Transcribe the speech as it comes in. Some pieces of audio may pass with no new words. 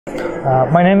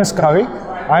My name is Kavi.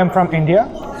 I am from India.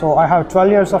 So I have 12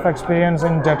 years of experience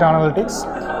in data analytics.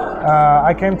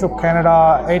 I came to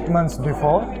Canada 8 months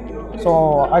before.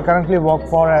 So I currently work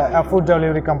for a food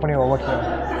delivery company over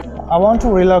here. I want to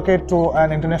relocate to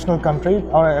an international country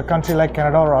or a country like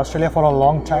Canada or Australia for a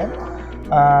long time.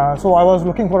 So I was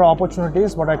looking for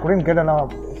opportunities, but I couldn't get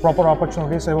proper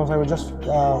opportunities. I was just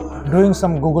doing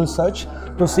some Google search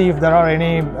to see if there are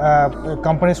any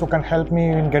companies who can help me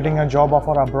in getting a job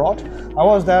offer abroad. I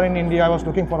was there in India, I was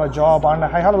looking for a job, and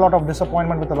I had a lot of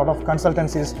disappointment with a lot of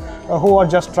consultancies who are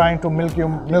just trying to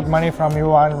milk money from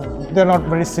you, and they're not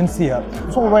very sincere.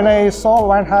 So when I saw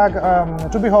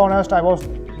VanHack, to be honest, I was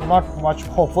not much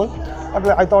hopeful.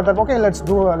 But I thought that okay, let's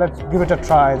give it a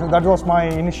try. So that was my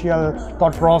initial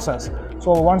thought process.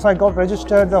 So once I got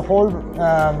registered,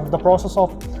 the process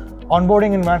of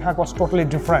onboarding in VanHack was totally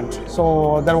different.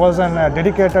 So there was a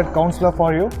dedicated counselor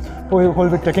for you who will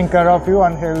be taking care of you,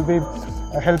 and he will be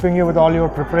helping you with all your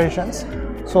preparations.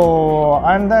 So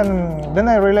and then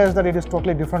I realized that it is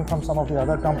totally different from some of the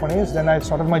other companies. Then I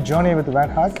started my journey with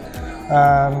VanHack.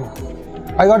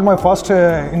 I got my first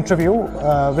interview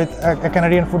with a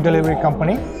Canadian food delivery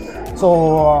company.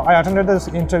 So I attended this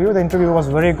interview. The interview was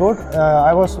very good.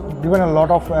 I was given a lot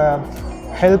of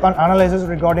help and analysis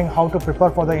regarding how to prepare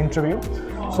for the interview.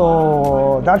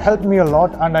 So that helped me a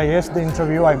lot, and I aced the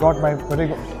interview. I got my very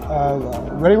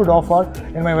good offer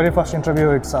in my very first interview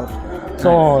itself.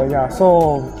 So yeah,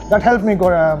 so that helped me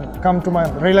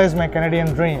realize my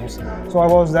Canadian dreams. So I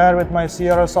was there with my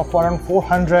CRS of around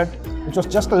 400, which was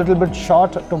just a little bit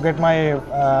short to get my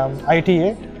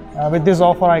ITA. With this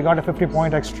offer, I got a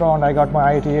 50-point extra, and I got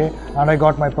my ITA, and I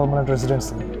got my permanent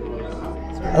residency.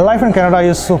 Life in Canada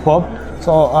is superb.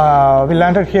 So we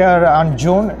landed here on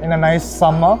June in a nice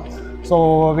summer.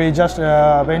 So we just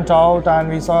went out and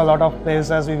we saw a lot of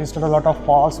places, we visited a lot of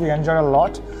parks, we enjoyed a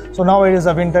lot. So now it is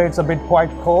a winter, it's a bit quite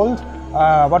cold,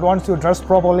 but once you dress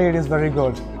properly, it is very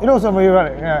good. We were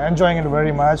enjoying it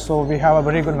very much. So we have a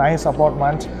very good, nice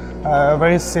apartment, a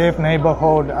very safe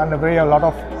neighborhood, and a lot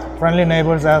of friendly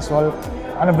neighbors as well,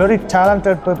 and a very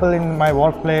talented people in my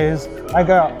workplace. I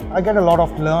get a lot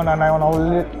of learn, and I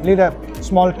want to lead a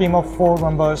small team of 4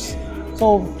 members.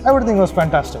 So everything was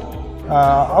fantastic.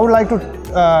 I would like to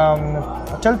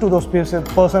tell to those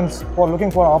persons who are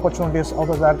looking for opportunities out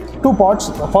of that 2 parts.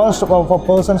 First, for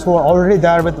persons who are already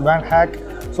there with VanHack.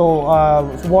 So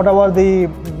whatever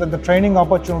the training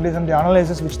opportunities and the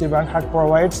analysis which the VanHack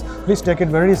provides, please take it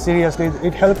very seriously.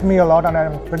 It helped me a lot, and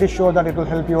I'm pretty sure that it will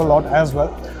help you a lot as well.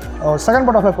 Second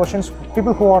part of the questions,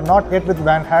 people who are not yet with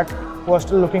VanHack, who are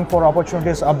still looking for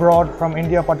opportunities abroad from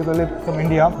India, particularly from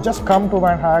India, just come to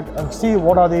VanHack and see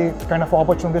what are the kind of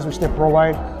opportunities which they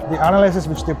provide, the analysis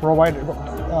which they provide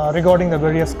regarding the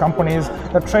various companies,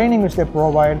 the training which they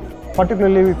provide.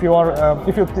 Particularly if you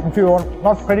are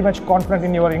not pretty much confident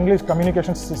in your English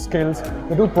communication skills,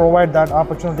 they do provide that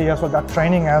opportunity as well, that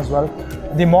training as well.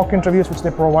 The mock interviews which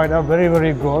they provide are very,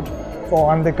 very good. So,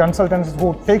 and the consultants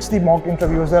who takes the mock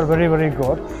interviews, they are very, very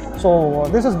good. So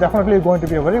this is definitely going to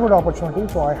be a very good opportunity.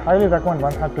 So I highly recommend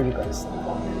VanHack to you guys.